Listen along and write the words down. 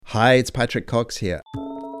Hi, it's Patrick Cox here,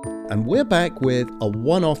 and we're back with a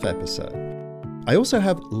one-off episode. I also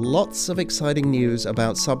have lots of exciting news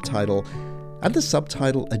about Subtitle and the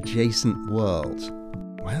Subtitle adjacent world.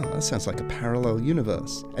 Wow, that sounds like a parallel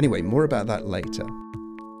universe. Anyway, more about that later.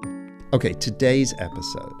 Okay, today's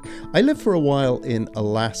episode. I lived for a while in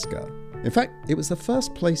Alaska. In fact, it was the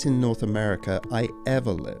first place in North America I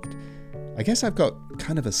ever lived. I guess I've got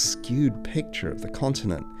kind of a skewed picture of the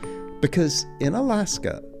continent, because in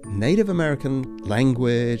Alaska, Native American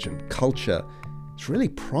language and culture is really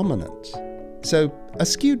prominent. So a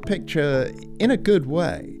skewed picture in a good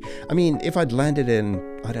way. I mean, if I'd landed in,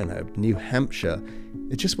 New Hampshire,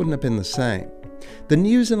 it just wouldn't have been the same. The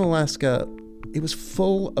news in Alaska, it was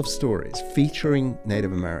full of stories featuring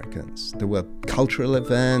Native Americans. There were cultural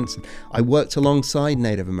events. I worked alongside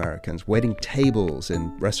Native Americans, waiting tables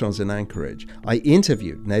in restaurants in Anchorage. I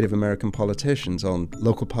interviewed Native American politicians on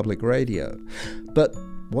local public radio. But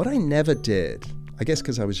what I never did, I guess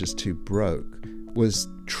because I was just too broke, was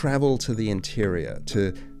travel to the interior,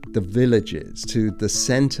 to the villages, to the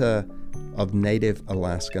center of Native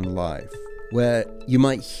Alaskan life, where you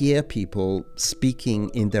might hear people speaking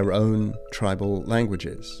in their own tribal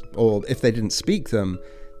languages. Or if they didn't speak them,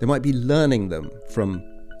 they might be learning them from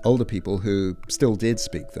older people who still did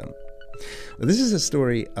speak them. Well, this is a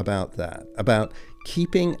story about that, about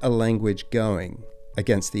keeping a language going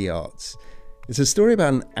against the odds. It's a story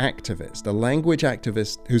about an activist, a language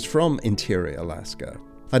activist who's from interior Alaska.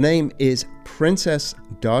 Her name is Princess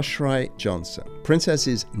Dashrai Johnson. Princess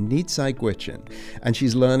is Nitsai Gwich'in, and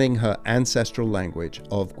she's learning her ancestral language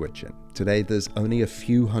of Gwich'in. Today, there's only a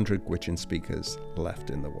few hundred Gwich'in speakers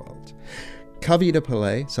left in the world. Kavita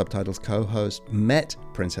Pillay, Subtitle's co-host, met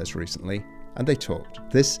Princess recently, and they talked.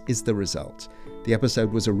 This is the result. The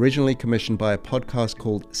episode was originally commissioned by a podcast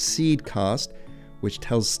called Seedcast, which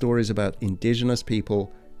tells stories about Indigenous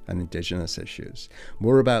people and Indigenous issues.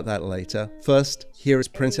 More about that later. First, here is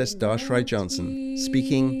Princess Dashrai Johnson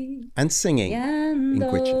speaking and singing in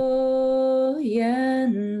Gwich'in.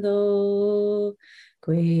 Yendo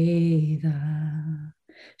Gweda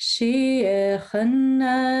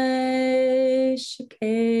Shiechanai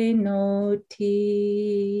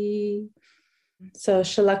Shikenoti. So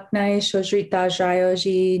Shalaknai Shojrit Dashrai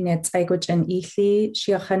Oji Nitsai Gwich'in Ithi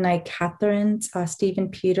Shiechanai Catherine Stephen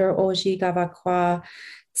Peter Oji Gavakwa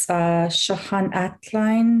Shahan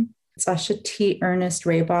Atline Shati Ernest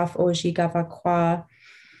Raboff Oji Gavakwa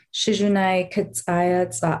Shijunai Katsaya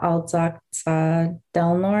Alzak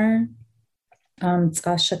Delnor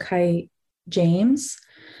Shakai James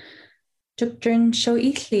Jukdrin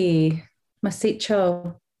Shoithi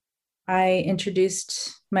Masicho. I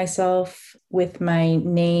introduced myself with my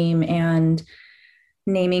name and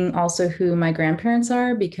naming also who my grandparents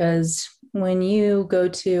are, because when you go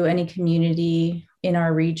to any community in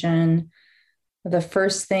our region, the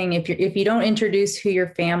first thing, if you don't introduce who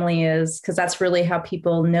your family is, because that's really how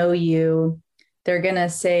people know you, they're going to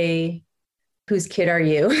say, whose kid are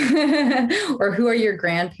you? Or who are your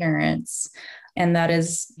grandparents? And that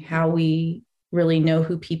is how we really know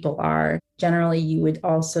who people are. Generally, you would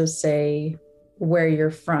also say where you're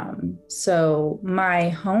from. So my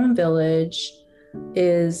home village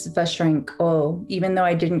is Vashranko. Even though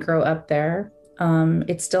I didn't grow up there,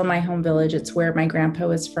 it's still my home village. It's where my grandpa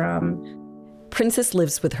was from. Princess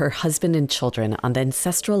lives with her husband and children on the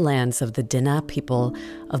ancestral lands of the Dina people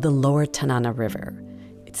of the lower Tanana River.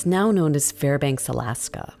 It's now known as Fairbanks,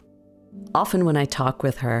 Alaska. Often when I talk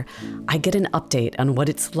with her, I get an update on what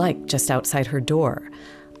it's like just outside her door.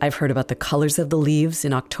 I've heard about the colors of the leaves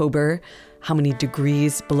in October, how many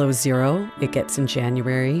degrees below zero it gets in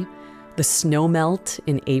January, the snow melt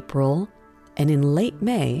in April, and in late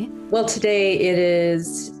May. Well, today it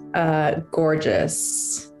is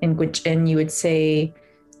gorgeous. In Gwich'in, you would say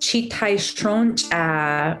Chitai Shronch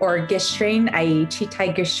or Gishrain ai,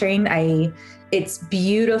 Chitai Gishrain ai. It's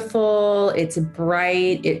beautiful, it's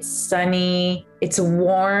bright, it's sunny, it's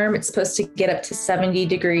warm. It's supposed to get up to 70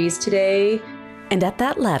 degrees today. And at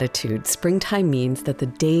that latitude, springtime means that the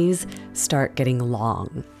days start getting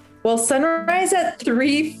long. Well, sunrise at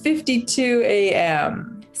 3:52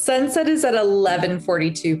 a.m. Sunset is at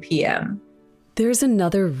 11:42 p.m. There's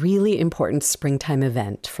another really important springtime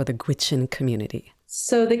event for the Gwich'in community.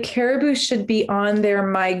 So the caribou should be on their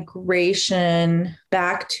migration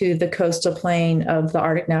back to the coastal plain of the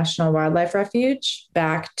Arctic National Wildlife Refuge,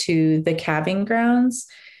 back to the calving grounds.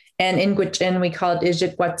 And in Gwich'in, we call it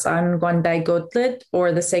Ijikwatsan Gwandai Gotlit,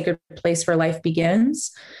 or the sacred place where life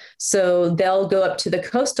begins. So they'll go up to the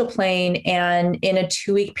coastal plain, and in a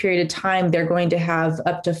 2-week period of time, they're going to have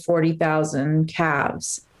up to 40,000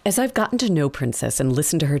 calves. As I've gotten to know Princess and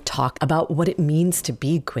listened to her talk about what it means to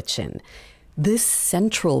be Gwich'in, this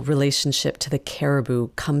central relationship to the caribou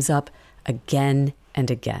comes up again and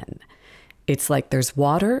again. It's like there's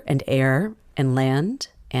water and air and land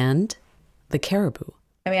and the caribou.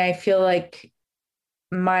 I mean, I feel like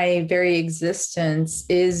my very existence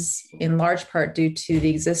is in large part due to the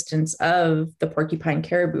existence of the Porcupine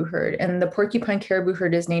Caribou Herd. And the Porcupine Caribou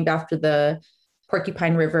Herd is named after the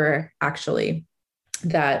Porcupine River, actually,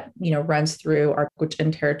 that, runs through our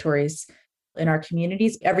Gwich'in territories in our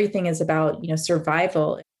communities. Everything is about,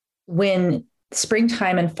 survival. When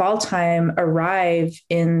springtime and fall time arrive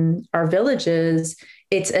in our villages,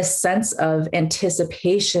 it's a sense of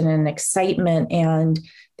anticipation and excitement, and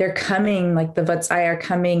they're coming, like the Vatsai are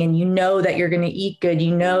coming, and that you're going to eat good.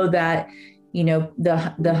 That,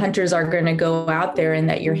 the hunters are going to go out there, and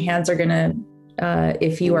that your hands are going to,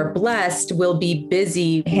 if you are blessed, will be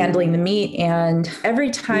busy handling the meat. And every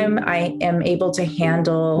time I am able to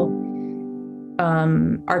handle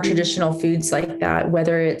our traditional foods like that,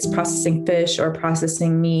 whether it's processing fish or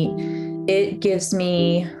processing meat, it gives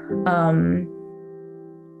me,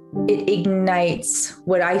 it ignites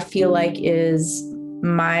what I feel like is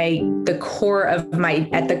at the core of my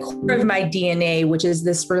DNA, which is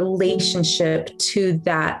this relationship to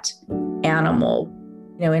that animal.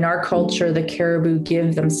 In our culture, the caribou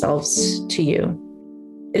give themselves to you.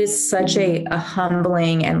 It is such a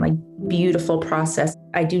humbling and beautiful process.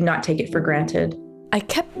 I do not take it for granted. I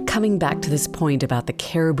kept coming back to this point about the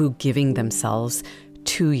caribou giving themselves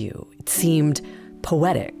to you. It seemed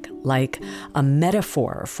poetic, like a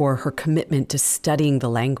metaphor for her commitment to studying the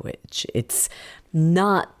language. It's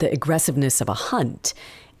not the aggressiveness of a hunt.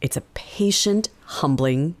 It's a patient,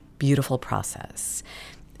 humbling, beautiful process.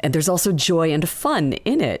 And there's also joy and fun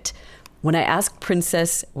in it. When I asked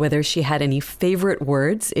Princess whether she had any favorite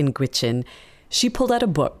words in Gwich'in, she pulled out a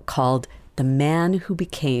book called The Man Who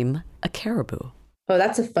Became a Caribou. Oh,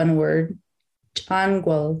 that's a fun word.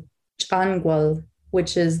 Changwal,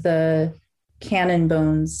 which is the cannon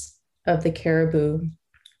bones of the caribou.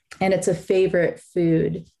 And it's a favorite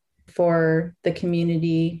food for the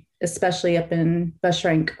community, especially up in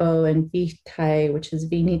Basharango and Vitai, which is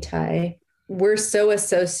Vinitai. We're so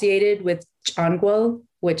associated with Changwal,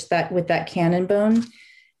 with that cannon bone,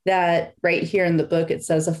 that right here in the book, it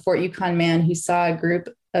says a Fort Yukon man who saw a group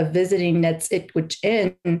of visiting Netsit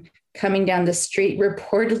Gwich'in coming down the street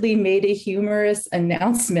reportedly made a humorous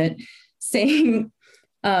announcement saying,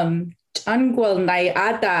 Changwal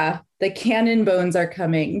Nayata, the cannon bones are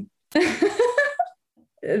coming.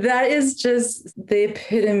 That is just the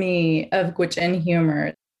epitome of Gwich'in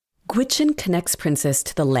humor. Gwich'in connects Princess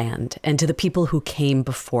to the land and to the people who came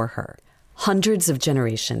before her. Hundreds of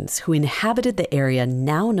generations who inhabited the area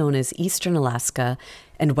now known as Eastern Alaska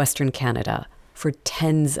and Western Canada for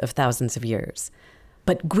tens of thousands of years.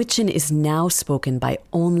 But Gwich'in is now spoken by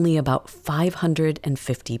only about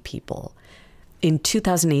 550 people. In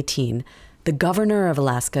 2018, the governor of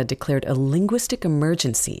Alaska declared a linguistic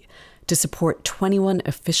emergency to support 21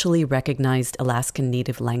 officially recognized Alaskan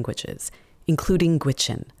Native languages, including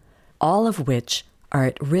Gwich'in, all of which are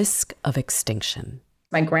at risk of extinction.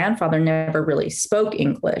 My grandfather never really spoke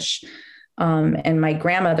English. And my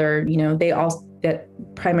grandmother, that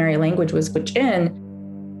primary language was Gwich'in.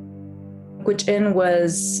 Gwich'in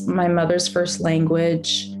was my mother's first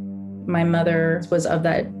language. My mother was of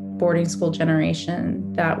that boarding school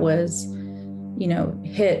generation that was,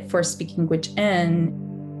 hit for speaking Gwich'in.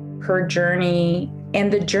 Her journey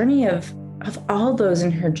and the journey of all those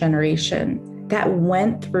in her generation that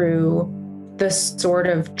went through the sort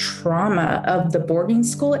of trauma of the boarding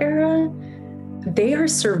school era, they are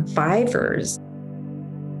survivors.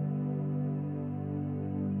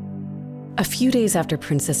 A few days after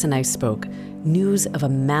Princess and I spoke, news of a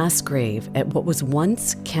mass grave at what was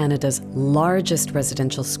once Canada's largest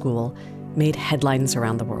residential school made headlines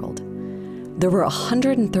around the world. There were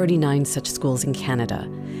 139 such schools in Canada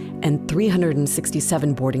and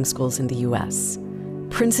 367 boarding schools in the US.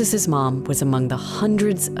 Princess's mom was among the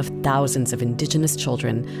hundreds of thousands of Indigenous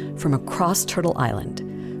children from across Turtle Island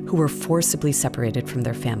who were forcibly separated from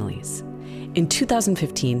their families. In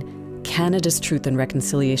 2015, Canada's Truth and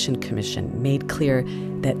Reconciliation Commission made clear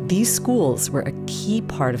that these schools were a key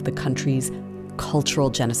part of the country's cultural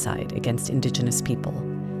genocide against Indigenous people.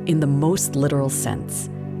 In the most literal sense,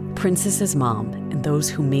 Princess's mom and those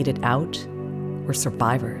who made it out were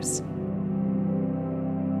survivors.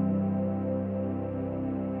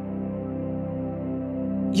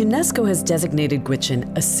 UNESCO has designated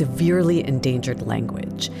Gwich'in a severely endangered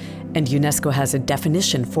language, and UNESCO has a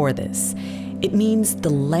definition for this. It means the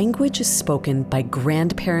language is spoken by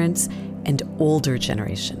grandparents and older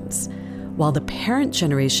generations. While the parent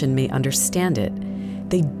generation may understand it,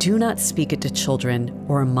 they do not speak it to children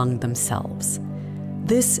or among themselves.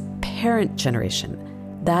 This parent generation,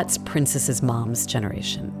 that's Princess's mom's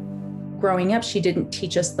generation. Growing up, she didn't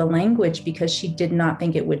teach us the language because she did not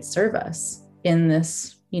think it would serve us in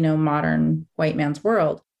this, modern white man's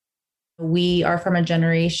world. We are from a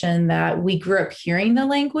generation that we grew up hearing the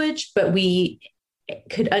language, but we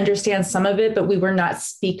could understand some of it, but we were not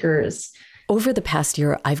speakers. Over the past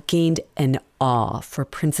year, I've gained an awe for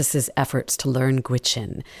Princess's efforts to learn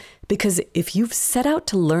Gwich'in, because if you've set out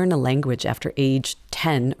to learn a language after age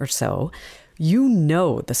 10 or so, you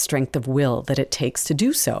know the strength of will that it takes to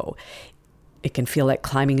do so. It can feel like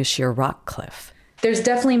climbing a sheer rock cliff. There's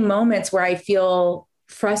definitely moments where I feel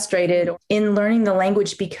frustrated in learning the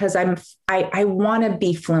language because I want to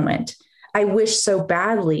be fluent. I wish so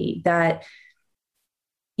badly that,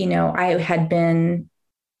 I had been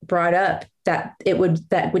brought up that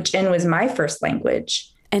Gwich'in was my first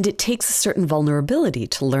language. And it takes a certain vulnerability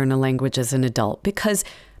to learn a language as an adult because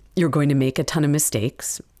you're going to make a ton of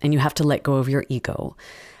mistakes and you have to let go of your ego.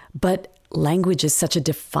 But language is such a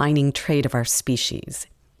defining trait of our species.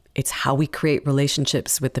 It's how we create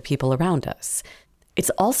relationships with the people around us. It's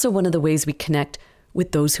also one of the ways we connect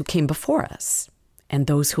with those who came before us and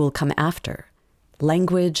those who will come after.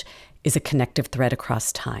 Language is a connective thread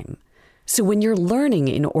across time. So when you're learning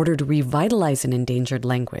in order to revitalize an endangered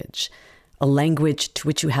language, a language to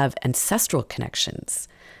which you have ancestral connections,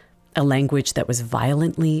 a language that was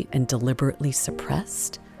violently and deliberately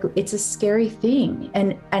suppressed, it's a scary thing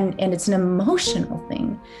and it's an emotional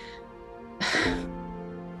thing.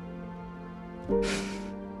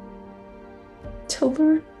 To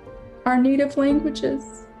learn our native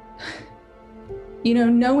languages,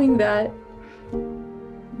 knowing that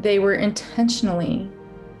they were intentionally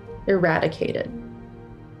eradicated.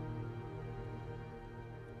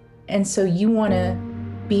 And so you want to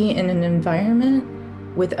be in an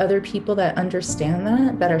environment with other people that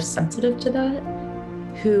understand that are sensitive to that,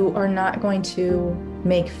 who are not going to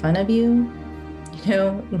make fun of you,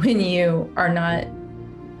 when you are not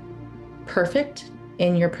perfect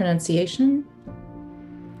in your pronunciation.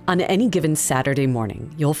 On any given Saturday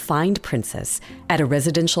morning, you'll find Princess at a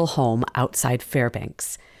residential home outside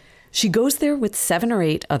Fairbanks. She goes there with 7 or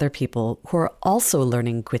 8 other people who are also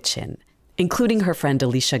learning Gwich'in, including her friend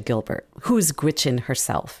Alicia Gilbert, who is Gwich'in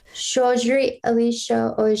herself. Shojri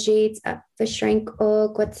Alicia Ojit Vishrank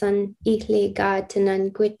O Gwatsan Ikli Ga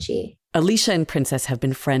Tanan Gwichi. Alicia and Princess have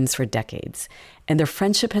been friends for decades, and their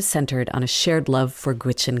friendship has centered on a shared love for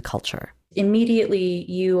Gwich'in culture. Immediately,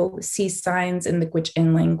 you see signs in the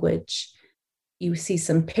Gwich'in language. You see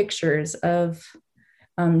some pictures of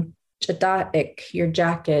Jada'ik, your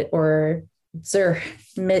jacket, or Zur,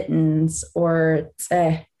 mittens, or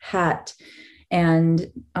Tseh, hat,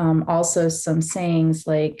 and also some sayings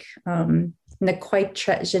like Nakwait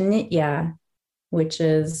Tret Janitya, which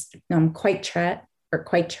is quite tret or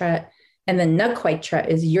quite tret, and then Nakwait Tret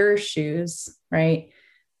is your shoes, right?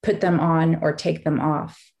 Put them on or take them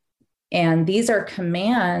off. And these are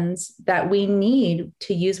commands that we need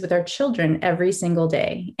to use with our children every single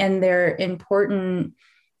day. And they're important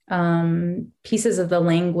pieces of the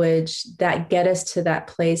language that get us to that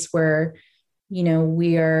place where,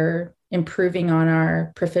 we are improving on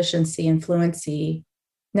our proficiency and fluency.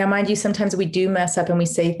 Now, mind you, sometimes we do mess up and we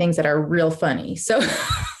say things that are real funny. So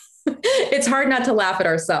it's hard not to laugh at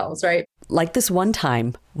ourselves, right? Like this one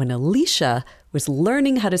time when Alicia was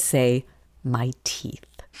learning how to say my teeth.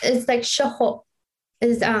 It's like shaho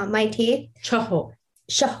is my teeth. Shaho.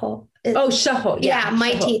 Shaho. Shaho. Yeah,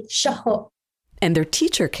 my teeth. Shaho. And their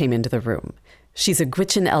teacher came into the room. She's a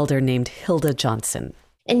Gwich'in elder named Hilda Johnson.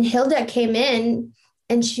 And Hilda came in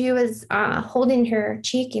and she was holding her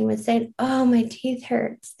cheek and was saying, "Oh, my teeth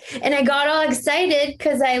hurts." And I got all excited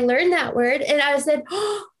because I learned that word. And I said,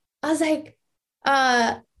 I was like,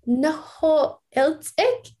 "Naho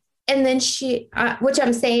iltik." And then she, which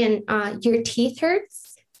I'm saying, your teeth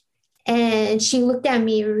hurts. And she looked at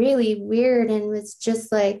me really weird and was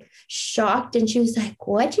just like shocked. And she was like,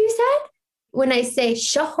 "What you said?" When I say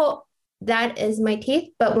shaho, that is my teeth.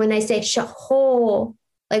 But when I say shaho,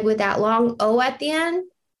 like with that long O at the end,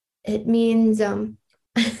 it means it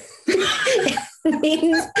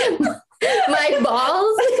means my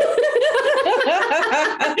balls.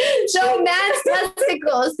 So man's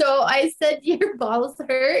testicles. So I said, "Your balls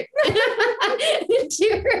hurt."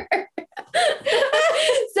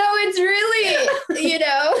 So it's really,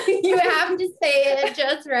 you have to say it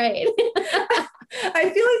just right. I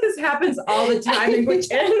feel like this happens all the time in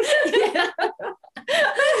Gwich'in.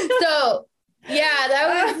 So Yeah,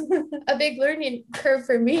 that was a big learning curve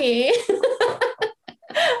for me.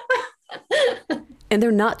 And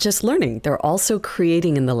they're not just learning, they're also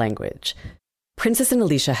creating in the language. Princess and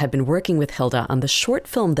Alicia had been working with Hilda on the short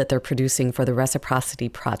film that they're producing for the Reciprocity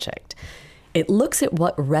Project. It looks at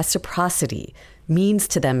what reciprocity means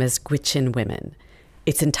to them as Gwich'in women.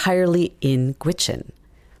 It's entirely in Gwich'in.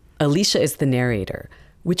 Alicia is the narrator,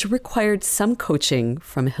 which required some coaching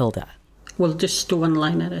from Hilda. We'll just do one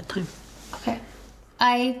line at a time. Okay.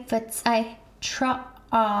 I would say tra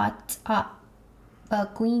va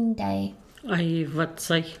gwynday. I would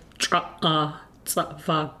say tra va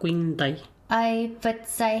gwynday. I would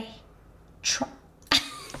say tra.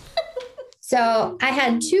 So I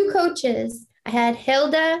had two coaches. I had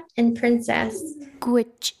Hilda and Princess.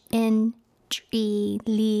 Gwich'in tri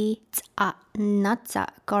li tsa natsa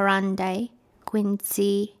gorande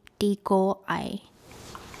gwynsi digo I.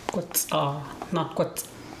 Not quits.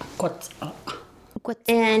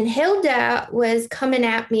 And Hilda was coming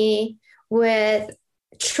at me with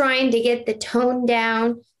trying to get the tone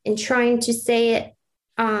down and trying to say it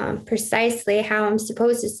precisely how I'm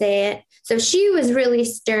supposed to say it. So she was really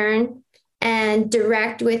stern and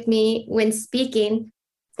direct with me when speaking.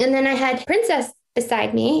 And then I had Princess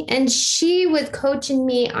beside me, and she was coaching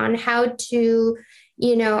me on how to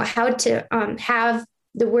have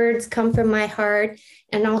the words come from my heart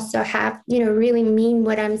and also have, really mean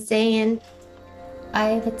what I'm saying.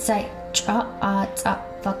 I would say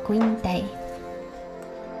Vakwinde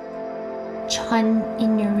Chun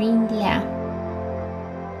Inurinla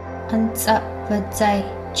Antsa would say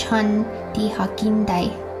Chun Di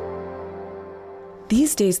Hakinde.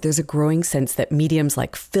 These days, there's a growing sense that mediums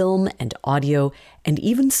like film and audio and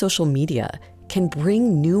even social media can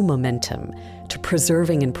bring new momentum to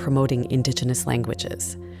preserving and promoting Indigenous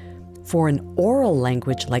languages. For an oral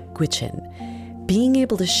language like Gwich'in, being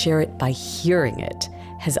able to share it by hearing it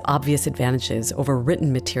has obvious advantages over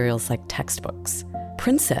written materials like textbooks.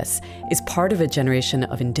 Princess is part of a generation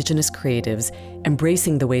of Indigenous creatives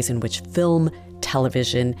embracing the ways in which film,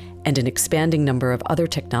 television, and an expanding number of other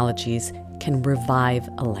technologies can revive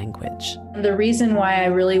a language. The reason why I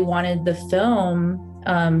really wanted the film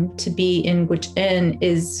to be in Gwich'in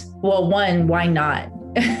is, well, one, why not?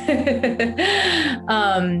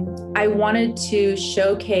 I wanted to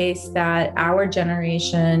showcase that our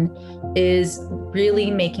generation is really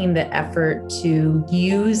making the effort to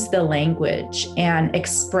use the language and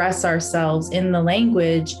express ourselves in the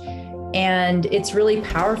language, and it's really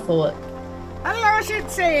powerful. Hello, should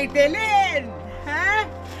say, Dylan, huh?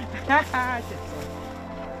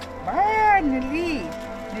 Manly,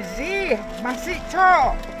 Nazi,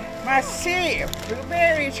 Masito, Massive,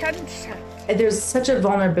 Blueberry Chunsa. There's such a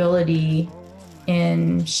vulnerability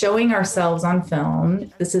in showing ourselves on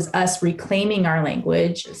film. This is us reclaiming our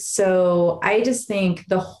language. So I just think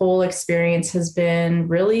the whole experience has been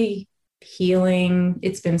really healing.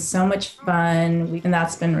 It's been so much fun, and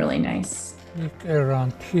that's been really nice.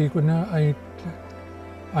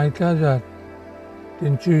 I got that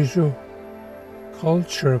in Jesu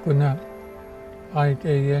culture,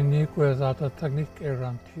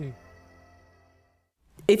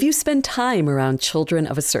 If you spend time around children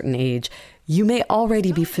of a certain age, you may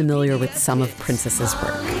already be familiar with some of Princess's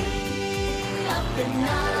work.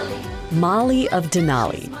 Molly of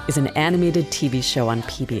Denali is an animated TV show on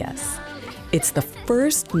PBS. It's the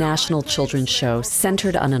first national children's show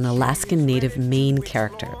centered on an Alaskan Native main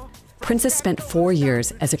character. Princess spent 4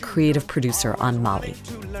 years as a creative producer on Molly.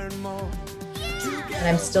 And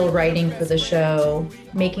I'm still writing for the show,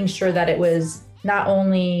 making sure that it was not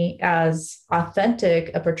only as authentic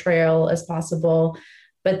a portrayal as possible,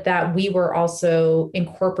 but that we were also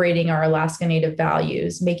incorporating our Alaska Native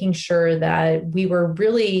values, making sure that we were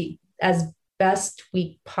really, as best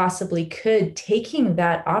we possibly could, taking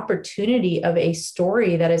that opportunity of a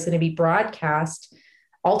story that is going to be broadcast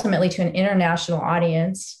ultimately to an international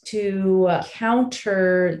audience to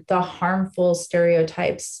counter the harmful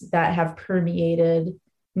stereotypes that have permeated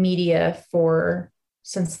media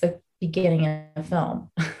since the beginning of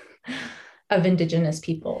film of Indigenous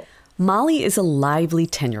people. Molly is a lively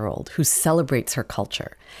 10-year-old who celebrates her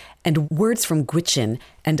culture, and words from Gwich'in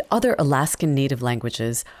and other Alaskan Native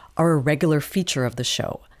languages are a regular feature of the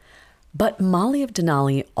show. But Molly of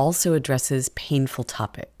Denali also addresses painful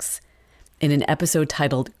topics. In an episode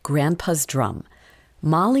titled Grandpa's Drum,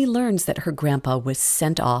 Molly learns that her grandpa was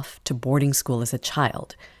sent off to boarding school as a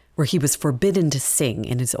child, where he was forbidden to sing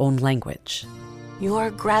in his own language. Your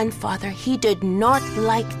grandfather, he did not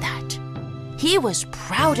like that. He was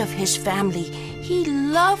proud of his family. He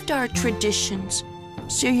loved our traditions.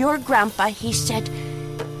 So your grandpa, he said,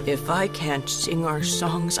 If I can't sing our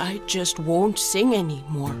songs, I just won't sing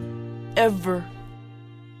anymore. Ever.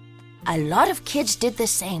 A lot of kids did the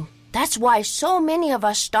same. That's why so many of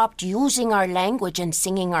us stopped using our language and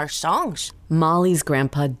singing our songs. Molly's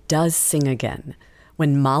grandpa does sing again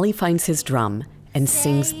when Molly finds his drum and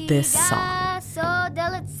sings this song.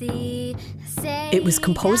 It was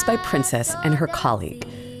composed by Princess and her colleague,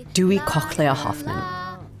 Dewey Cochlea Hoffman.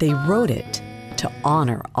 They wrote it to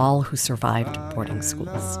honor all who survived boarding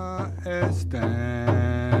schools.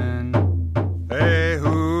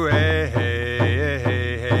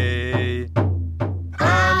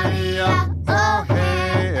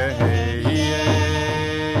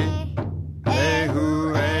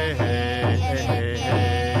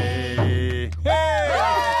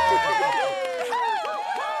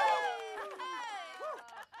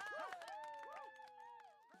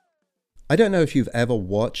 I don't know if you've ever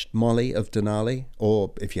watched Molly of Denali,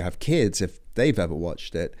 or if you have kids, if they've ever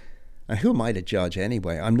watched it. And who am I to judge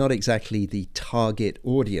anyway? I'm not exactly the target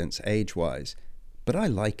audience age-wise, but I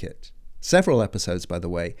like it. Several episodes, by the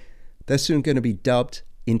way. They're soon going to be dubbed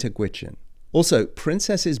into Gwich'in. Also,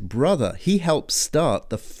 Princess's brother, he helped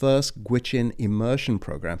start the first Gwich'in immersion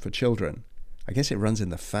program for children. I guess it runs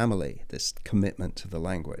in the family, this commitment to the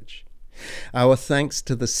language. Our thanks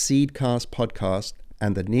to the Seedcast podcast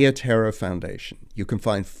and the Neotero Foundation. You can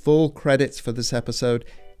find full credits for this episode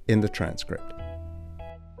in the transcript.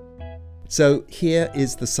 So here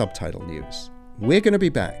is the subtitle news. We're going to be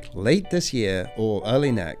back late this year or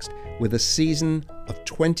early next with a season of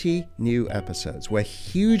 20 new episodes. We're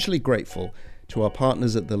hugely grateful to our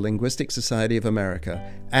partners at the Linguistic Society of America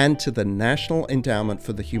and to the National Endowment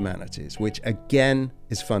for the Humanities, which again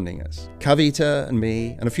is funding us. Kavita and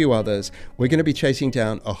me and a few others, we're going to be chasing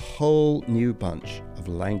down a whole new bunch of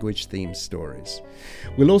language-themed stories.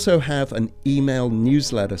 We'll also have an email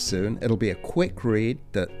newsletter soon. It'll be a quick read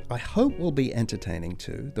that I hope will be entertaining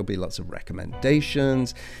too. There'll be lots of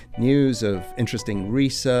recommendations, news of interesting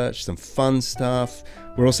research, some fun stuff.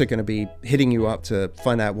 We're also going to be hitting you up to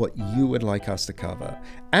find out what you would like us to cover.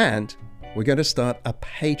 And we're going to start a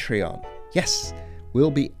Patreon. Yes,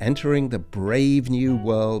 we'll be entering the brave new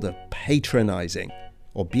world of patronizing,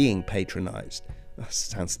 or being patronized. That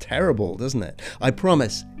sounds terrible, doesn't it? I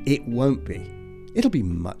promise it won't be. It'll be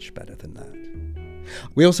much better than that.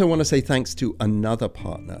 We also want to say thanks to another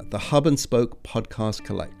partner, the Hub and Spoke Podcast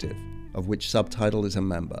Collective, of which Subtitle is a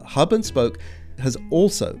member. Hub and Spoke has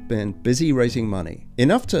also been busy raising money,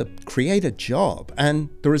 enough to create a job, and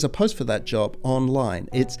there is a post for that job online.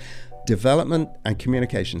 It's Development and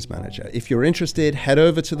Communications Manager. If you're interested, head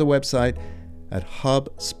over to the website at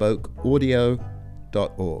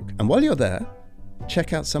hubspokeaudio.org. And while you're there,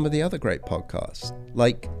 check out some of the other great podcasts,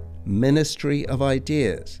 like Ministry of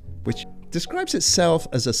Ideas, which describes itself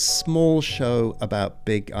as a small show about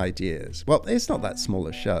big ideas. Well, it's not that small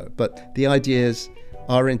a show, but the ideas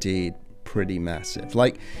are indeed pretty massive.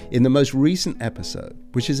 Like in the most recent episode,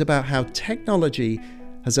 which is about how technology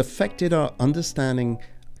has affected our understanding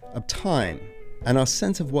of time and our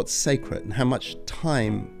sense of what's sacred and how much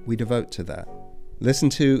time we devote to that. Listen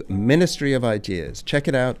to Ministry of Ideas. Check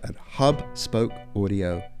it out at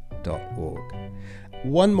hubspokeaudio.org.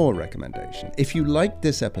 One more recommendation. If you liked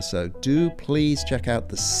this episode, do please check out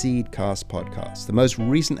the Seedcast podcast. The most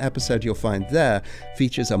recent episode you'll find there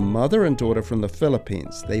features a mother and daughter from the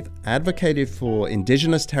Philippines. They've advocated for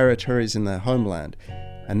indigenous territories in their homeland,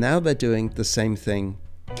 and now they're doing the same thing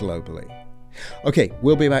globally. Okay,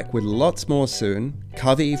 we'll be back with lots more soon.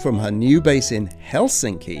 Kavi from her new base in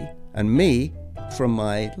Helsinki, and me from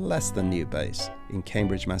my less than new base in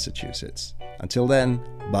Cambridge, Massachusetts. Until then,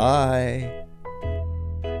 bye.